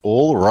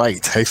All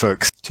right. Hey,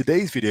 folks.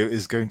 Today's video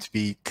is going to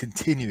be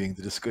continuing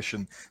the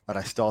discussion that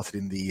I started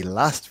in the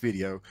last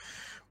video,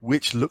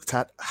 which looked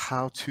at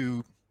how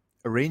to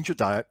arrange your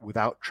diet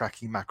without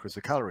tracking macros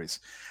or calories.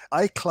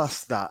 I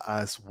class that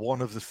as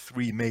one of the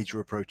three major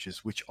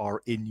approaches which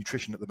are in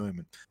nutrition at the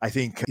moment. I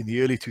think in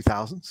the early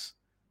 2000s,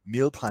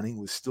 meal planning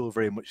was still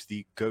very much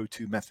the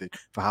go-to method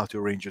for how to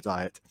arrange your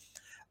diet.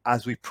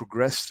 As we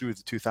progressed through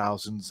the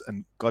 2000s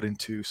and got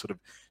into sort of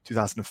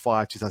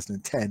 2005,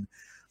 2010,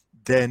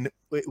 then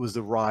it was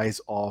the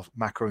rise of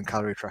macro and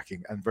calorie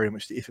tracking and very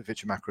much the if it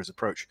fits your macros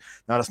approach.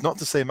 Now, that's not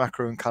to say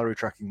macro and calorie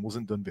tracking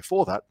wasn't done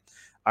before that.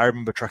 I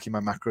remember tracking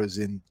my macros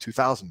in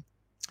 2000.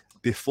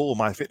 Before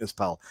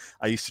MyFitnessPal,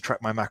 I used to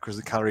track my macros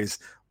and calories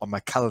on my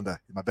calendar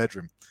in my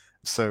bedroom.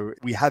 So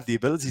we had the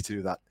ability to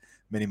do that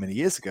many, many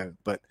years ago,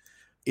 but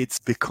it's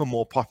become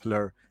more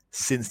popular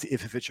since the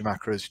if it fits your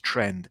macros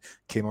trend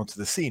came onto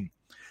the scene.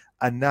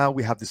 And now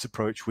we have this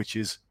approach, which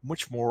is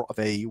much more of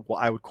a,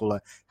 what I would call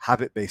a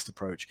habit-based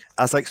approach.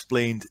 As I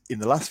explained in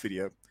the last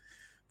video,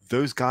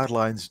 those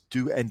guidelines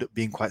do end up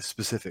being quite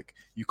specific.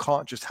 You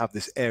can't just have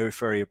this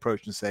airy-fairy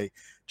approach and say,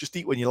 just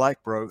eat when you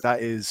like, bro.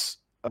 That is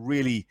a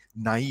really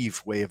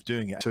naive way of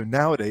doing it. So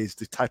nowadays,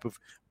 the type of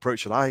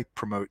approach that I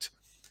promote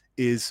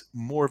is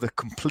more of a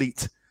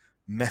complete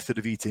method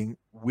of eating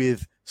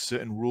with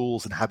certain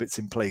rules and habits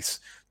in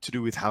place to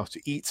do with how to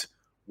eat,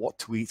 what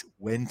to eat,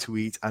 when to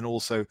eat, and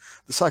also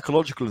the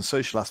psychological and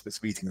social aspects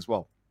of eating as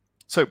well.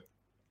 So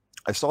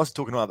I started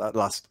talking about that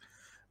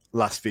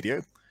last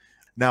video.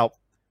 Now,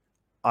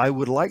 I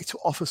would like to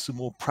offer some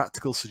more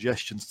practical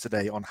suggestions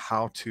today on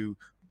how to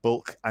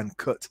bulk and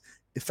cut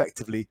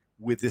effectively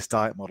with this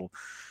diet model.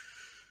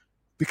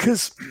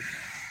 Because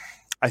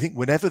I think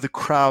whenever the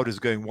crowd is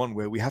going one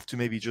way, we have to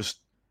maybe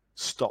just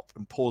stop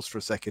and pause for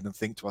a second and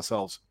think to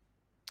ourselves,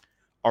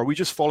 are we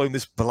just following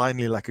this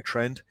blindly like a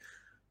trend?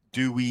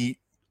 Do we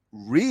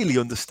really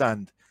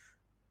understand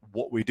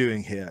what we're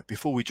doing here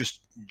before we just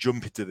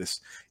jump into this,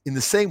 in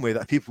the same way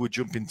that people would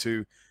jump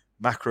into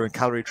macro and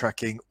calorie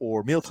tracking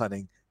or meal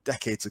planning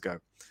decades ago?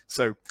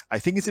 So I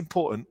think it's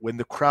important when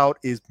the crowd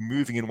is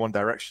moving in one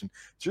direction,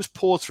 just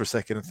pause for a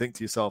second and think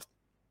to yourself,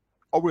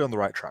 are we on the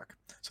right track?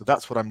 So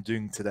that's what I'm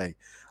doing today.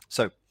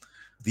 So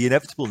the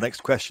inevitable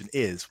next question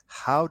is,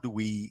 how do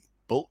we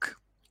bulk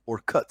or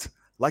cut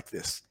like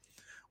this?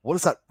 What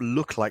does that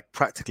look like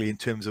practically in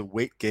terms of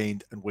weight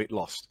gained and weight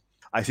lost?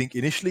 I think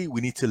initially we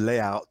need to lay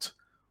out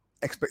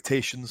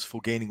expectations for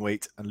gaining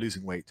weight and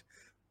losing weight.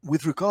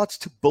 With regards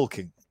to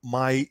bulking,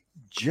 my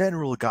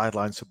general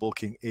guidelines for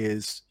bulking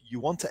is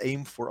you want to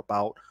aim for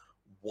about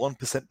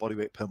 1% body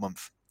weight per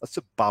month. That's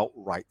about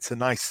right. It's a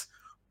nice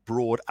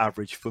broad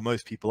average for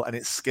most people, and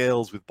it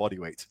scales with body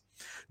weight.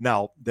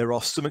 Now, there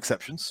are some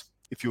exceptions.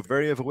 If you're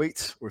very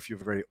overweight or if you're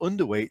very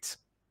underweight,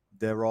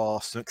 there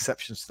are some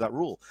exceptions to that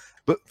rule.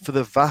 But for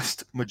the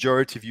vast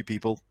majority of you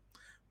people,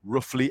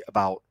 roughly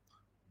about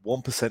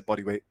 1%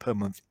 body weight per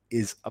month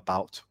is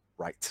about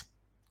right.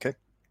 Okay.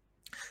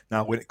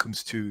 Now, when it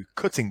comes to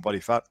cutting body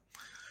fat,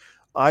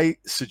 I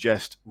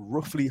suggest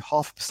roughly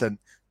 0.5%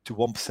 to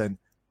 1%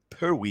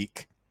 per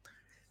week.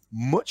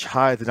 Much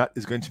higher than that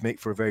is going to make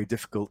for a very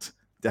difficult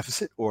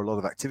deficit or a lot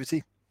of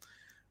activity.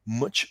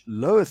 Much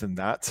lower than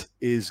that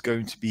is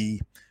going to be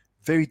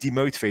very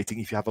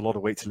demotivating if you have a lot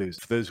of weight to lose.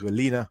 For those who are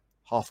leaner,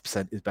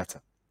 0.5% is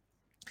better.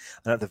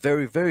 And at the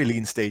very, very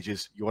lean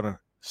stages, you want to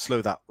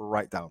slow that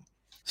right down.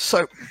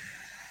 So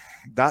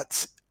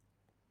that's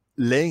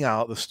laying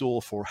out the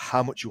stall for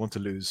how much you want to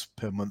lose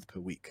per month, per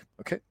week.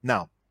 Okay.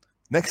 Now,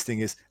 next thing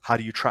is, how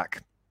do you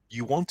track?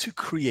 You want to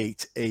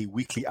create a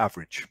weekly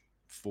average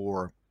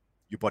for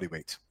your body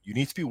weight. You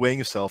need to be weighing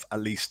yourself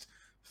at least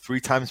 3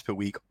 times per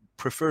week,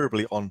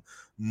 preferably on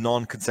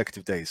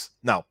non-consecutive days.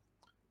 Now,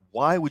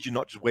 why would you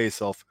not just weigh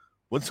yourself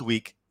once a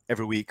week,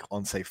 every week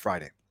on, say,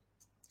 Friday?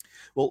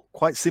 Well,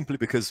 quite simply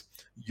because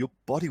your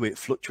body weight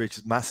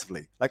fluctuates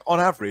massively. Like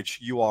on average,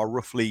 you are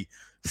roughly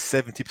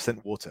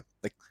 70% water.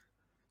 Like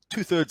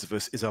 2/3 of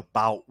us is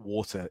about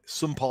water.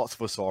 Some parts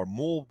of us are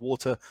more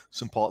water,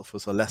 some parts of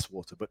us are less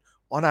water, but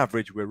on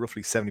average, we're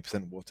roughly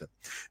 70% water.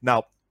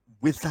 Now,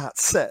 with that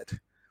said,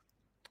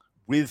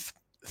 with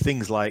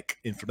things like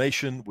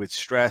inflammation, with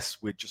stress,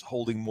 with just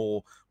holding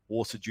more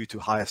water due to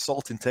higher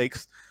salt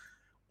intakes,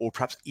 or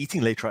perhaps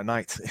eating later at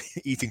night,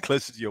 eating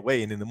closer to your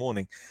weigh-in in the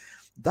morning,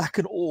 that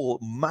can all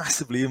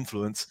massively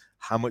influence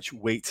how much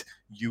weight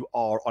you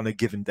are on a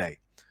given day.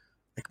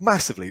 Like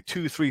massively,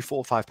 2, 3,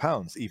 4, 5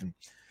 pounds even.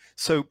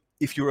 So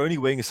if you're only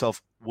weighing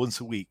yourself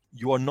once a week,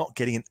 you are not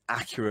getting an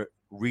accurate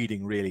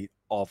reading really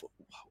of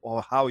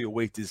how your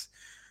weight is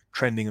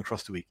trending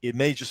across the week. It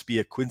may just be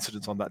a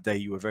coincidence on that day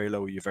you were very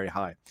low or you're very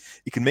high.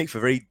 It can make for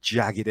very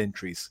jagged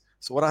entries.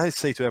 So what I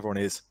say to everyone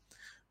is,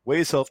 weigh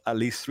yourself at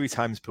least 3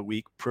 times per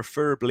week,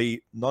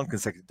 preferably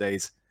non-consecutive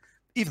days.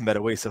 Even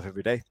better, weigh yourself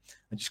every day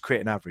and just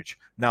create an average.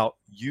 Now,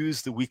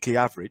 use the weekly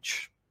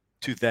average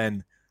to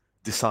then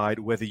decide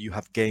whether you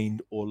have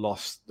gained or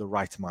lost the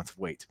right amount of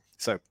weight.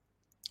 So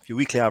if your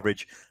weekly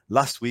average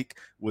last week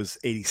was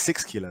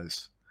 86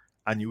 kilos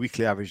and your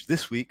weekly average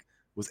this week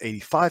was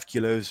 85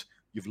 kilos,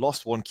 you've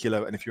lost 1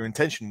 kilo. And if your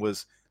intention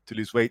was to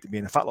lose weight and be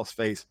in a fat loss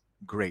phase,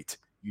 great.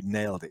 You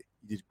nailed it.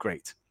 You did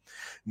great.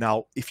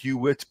 Now, if you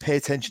were to pay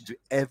attention to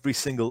every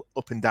single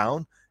up and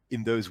down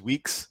in those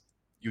weeks,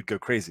 you'd go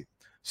crazy.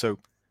 So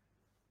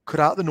cut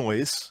out the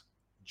noise,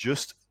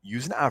 just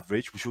use an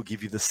average, which will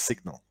give you the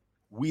signal.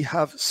 We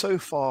have so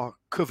far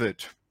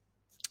covered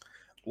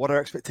what our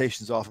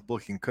expectations are for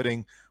bulking and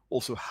cutting,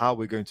 also how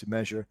we're going to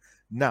measure.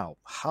 Now,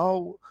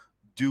 how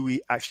do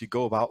we actually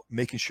go about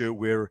making sure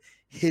we're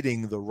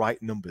hitting the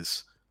right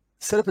numbers?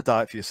 Set up a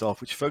diet for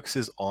yourself which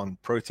focuses on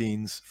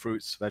proteins,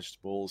 fruits,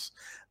 vegetables,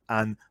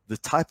 and the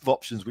type of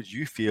options which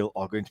you feel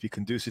are going to be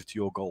conducive to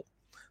your goal.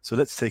 So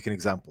let's take an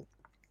example.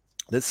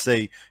 Let's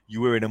say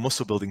you were in a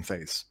muscle building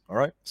phase, all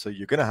right? So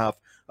you're going to have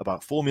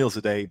about 4 meals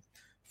a day,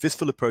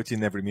 fistful of protein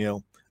in every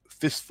meal,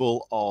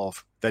 fistful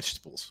of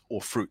vegetables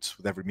or fruits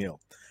with every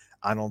meal.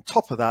 And on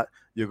top of that,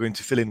 you're going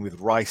to fill in with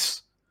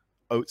rice,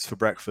 oats for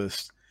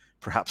breakfast,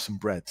 perhaps some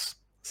breads.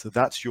 So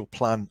that's your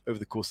plan over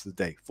the course of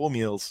the day. 4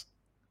 meals,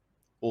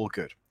 all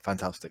good,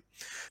 fantastic.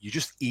 You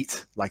just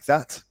eat like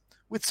that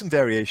with some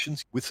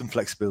variations, with some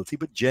flexibility,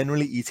 but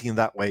generally eating in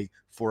that way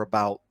for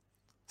about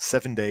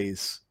 7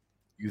 days.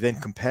 You then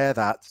compare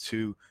that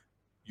to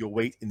your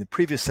weight in the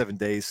previous 7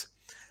 days.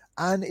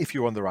 And if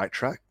you're on the right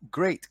track,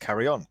 great,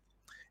 carry on.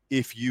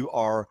 If you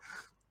are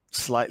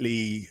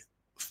slightly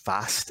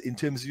fast in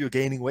terms of your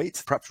gaining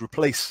weight, perhaps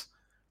replace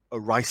a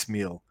rice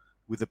meal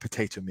with a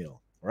potato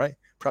meal, right?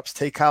 Perhaps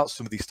take out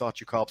some of these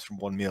starchy carbs from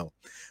one meal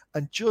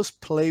and just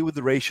play with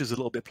the ratios a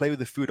little bit, play with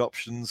the food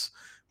options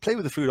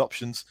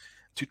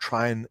to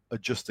try and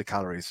adjust the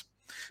calories.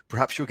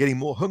 Perhaps you're getting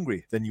more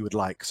hungry than you would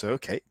like. So,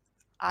 okay,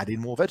 add in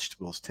more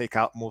vegetables, take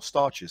out more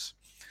starches,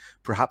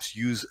 perhaps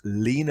use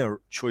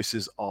leaner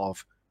choices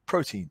of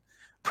protein,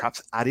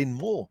 perhaps add in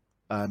more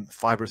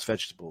fibrous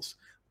vegetables,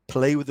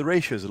 play with the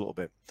ratios a little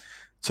bit.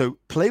 So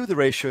play with the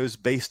ratios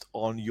based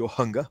on your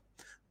hunger,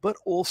 but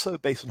also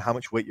based on how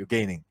much weight you're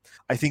gaining.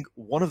 I think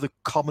one of the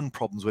common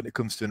problems when it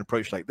comes to an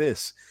approach like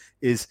this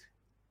is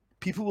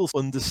people will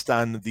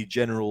understand the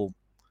general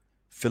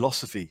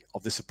philosophy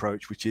of this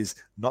approach, which is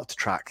not to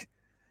track,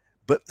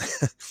 but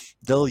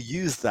they'll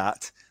use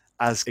that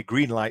as a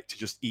green light to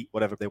just eat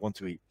whatever they want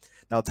to eat.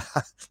 Now,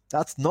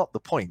 that's not the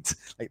point.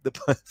 Like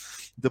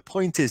the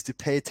point is to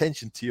pay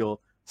attention to your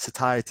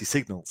satiety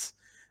signals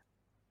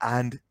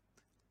and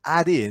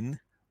add in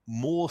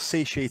more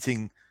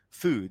satiating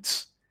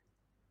foods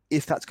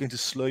if that's going to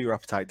slow your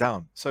appetite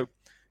down. So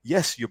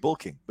yes, you're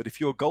bulking, but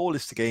if your goal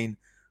is to gain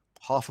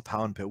 0.5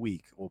 pound per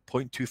week or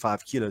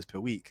 0.25 kilos per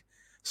week,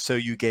 so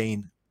you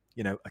gain,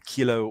 a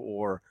kilo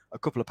or a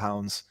couple of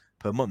pounds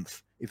per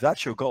month, if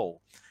that's your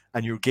goal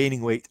and you're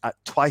gaining weight at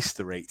twice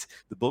the rate,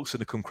 the bulk's going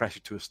to come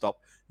crashing to a stop.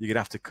 You're going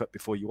to have to cut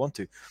before you want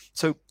to.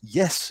 So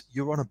yes,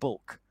 you're on a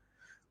bulk,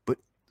 but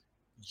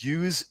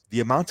use the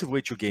amount of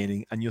weight you're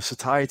gaining and your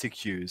satiety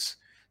cues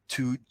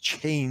to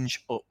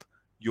change up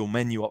your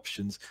menu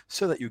options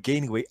so that you're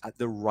gaining weight at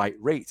the right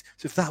rate.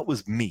 So if that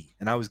was me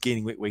and I was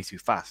gaining weight way too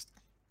fast,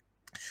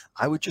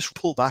 I would just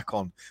pull back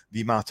on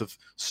the amount of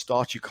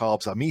starchy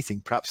carbs I'm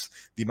eating, perhaps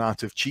the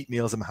amount of cheat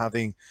meals I'm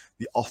having,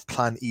 the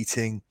off-plan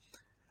eating,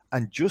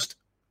 and just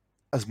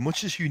as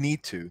much as you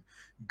need to,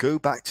 go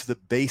back to the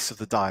base of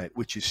the diet,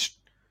 which is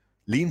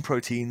lean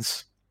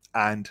proteins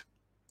and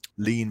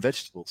lean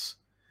vegetables.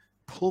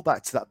 Pull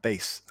back to that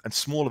base and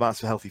small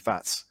amounts of healthy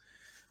fats.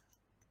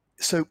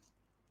 So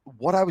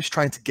what I was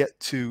trying to get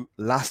to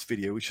last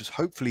video, which has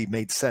hopefully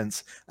made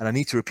sense, and I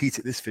need to repeat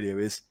it this video,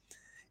 is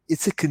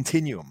it's a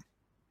continuum.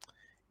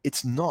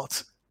 It's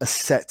not a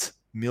set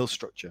meal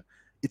structure.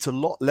 It's a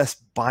lot less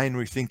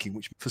binary thinking,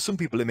 which for some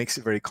people, it makes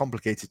it very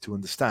complicated to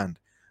understand.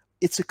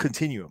 It's a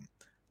continuum.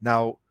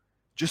 Now,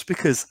 just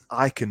because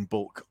I can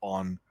bulk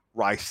on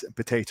rice and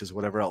potatoes or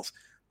whatever else,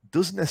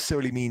 doesn't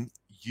necessarily mean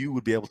you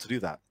would be able to do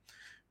that.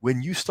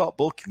 When you start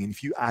bulking, and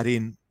if you add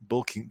in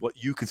bulking,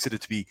 what you consider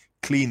to be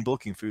clean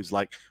bulking foods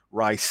like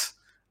rice,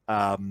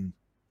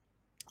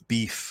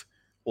 beef,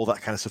 all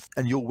that kind of stuff,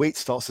 and your weight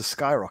starts to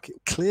skyrocket,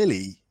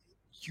 clearly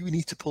you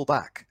need to pull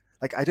back.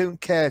 Like, I don't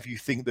care if you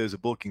think those are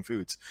bulking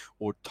foods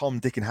or Tom,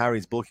 Dick, and Harry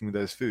is bulking with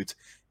those foods.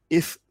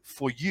 If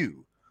for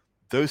you,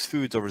 those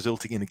foods are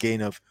resulting in a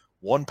gain of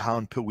 1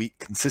 pound per week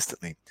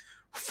consistently,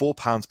 4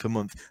 pounds per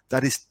month,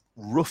 that is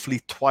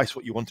roughly twice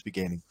what you want to be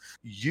gaining.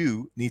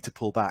 You need to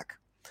pull back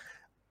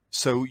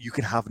so you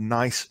can have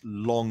nice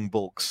long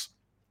bulks.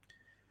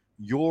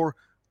 Your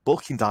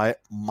bulking diet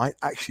might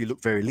actually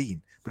look very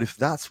lean, but if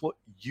that's what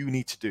you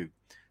need to do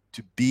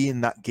to be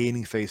in that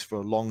gaining phase for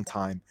a long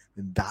time,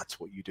 then that's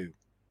what you do.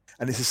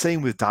 And it's the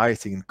same with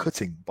dieting and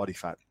cutting body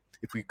fat.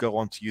 If we go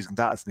on to using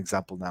that as an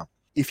example now,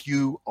 if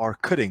you are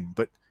cutting,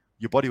 but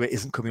your body weight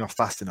isn't coming off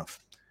fast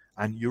enough,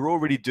 and you're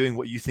already doing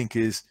what you think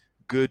is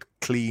good,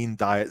 clean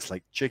diets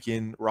like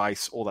chicken,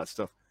 rice, all that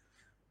stuff,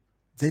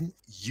 then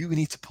you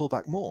need to pull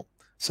back more.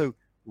 So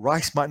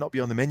rice might not be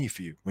on the menu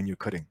for you when you're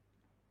cutting.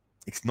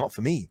 It's not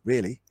for me,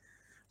 really.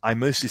 I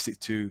mostly stick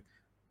to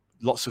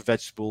lots of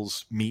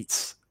vegetables,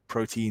 meats,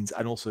 proteins,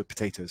 and also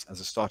potatoes as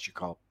a starchy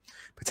carb.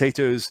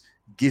 Potatoes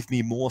give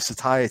me more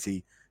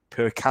satiety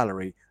per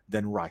calorie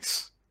than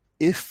rice.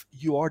 If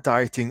you are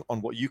dieting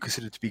on what you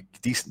consider to be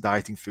decent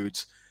dieting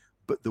foods,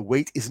 but the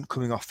weight isn't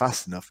coming off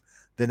fast enough,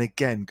 then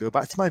again, go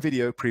back to my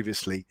video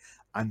previously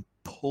and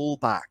pull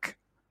back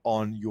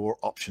on your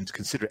options.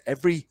 Consider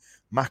every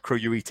macro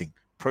you're eating,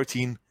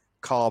 protein,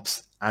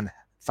 carbs, and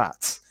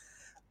fats,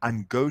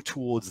 and go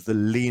towards the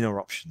leaner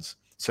options.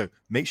 So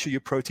make sure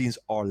your proteins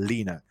are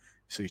leaner.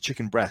 So your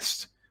chicken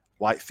breast,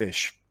 white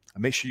fish,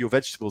 and make sure your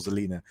vegetables are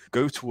leaner.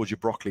 Go towards your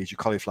broccoli, your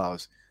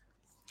cauliflowers,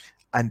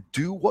 and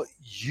do what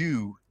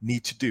you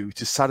need to do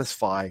to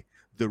satisfy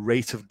the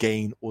rate of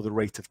gain or the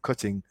rate of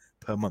cutting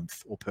per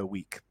month or per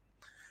week.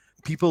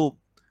 People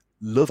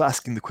love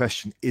asking the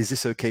question, is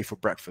this okay for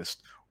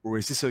breakfast? Or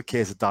is this okay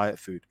as a diet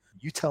food?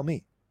 You tell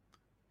me.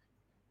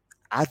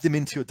 Add them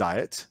into your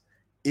diet.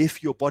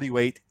 If your body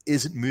weight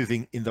isn't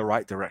moving in the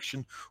right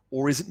direction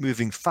or isn't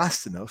moving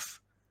fast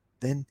enough,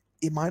 then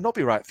it might not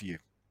be right for you.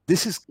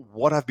 This is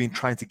what I've been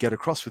trying to get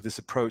across with this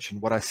approach,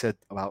 and what I said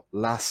about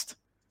last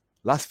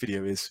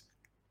video is,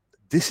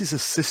 this is a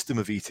system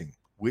of eating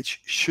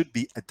which should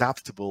be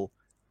adaptable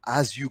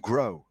as you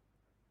grow,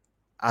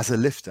 as a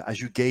lifter,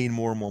 as you gain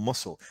more and more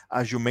muscle,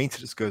 as your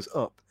maintenance goes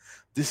up.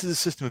 This is a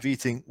system of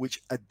eating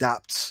which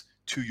adapts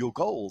to your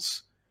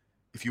goals.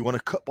 If you want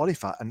to cut body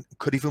fat and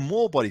cut even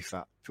more body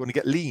fat, if you want to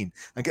get lean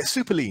and get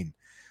super lean.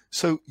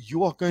 So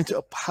you are going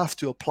to have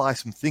to apply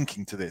some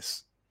thinking to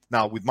this.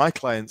 Now, with my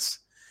clients,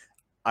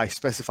 I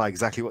specify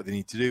exactly what they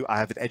need to do. I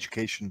have an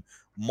education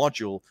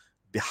module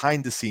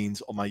behind the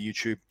scenes on my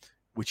YouTube,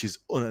 which is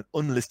an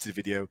unlisted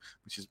video,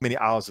 which is many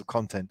hours of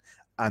content,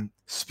 and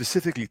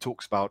specifically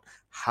talks about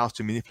how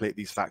to manipulate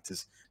these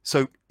factors.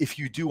 So if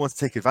you do want to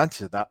take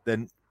advantage of that,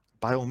 then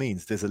by all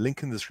means, there's a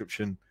link in the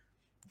description.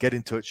 Get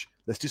in touch.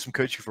 Let's do some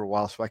coaching for a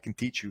while so I can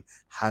teach you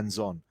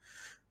hands-on.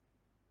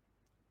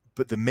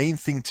 But the main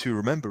thing to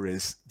remember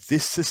is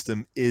this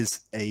system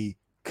is a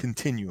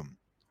continuum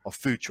of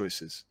food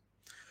choices.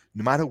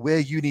 No matter where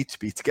you need to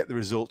be to get the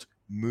result,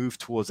 move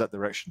towards that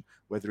direction,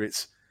 whether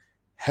it's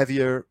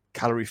heavier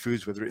calorie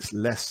foods, whether it's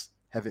less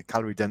heavy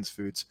calorie dense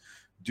foods.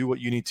 Do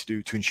what you need to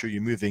do to ensure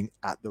you're moving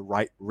at the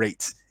right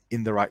rate,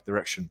 in the right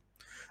direction.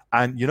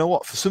 And you know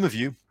what? For some of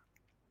you,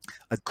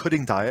 a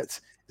cutting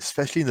diet,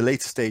 especially in the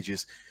later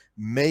stages,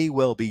 may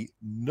well be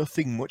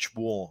nothing much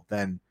more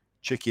than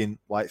chicken,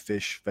 white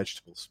fish,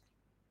 vegetables.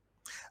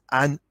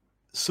 And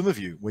some of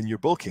you, when you're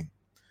bulking,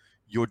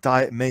 your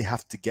diet may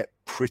have to get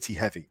pretty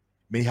heavy.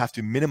 May have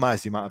to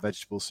minimize the amount of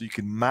vegetables so you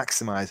can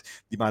maximize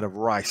the amount of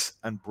rice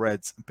and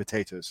breads and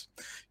potatoes.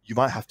 You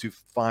might have to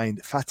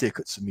find fattier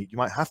cuts of meat. You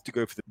might have to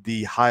go for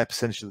the higher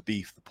percentage of the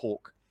beef, the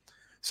pork.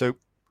 So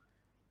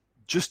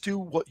just do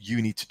what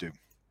you need to do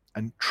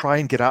and try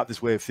and get out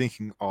this way of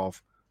thinking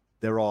of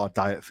there are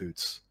diet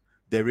foods.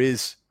 There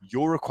is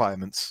your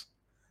requirements,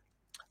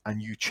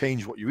 and you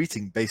change what you're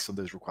eating based on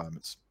those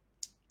requirements.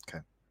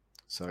 Okay,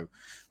 so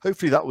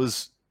hopefully that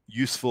was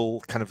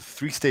useful, kind of a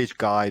three-stage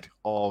guide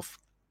of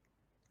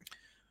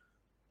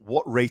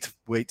what rate of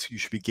weight you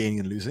should be gaining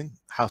and losing,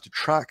 how to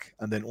track,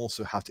 and then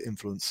also how to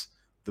influence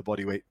the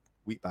body weight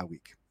week by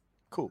week.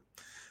 Cool.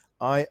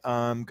 I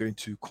am going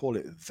to call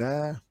it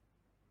there.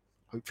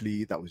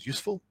 Hopefully that was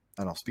useful,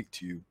 and I'll speak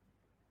to you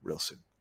real soon.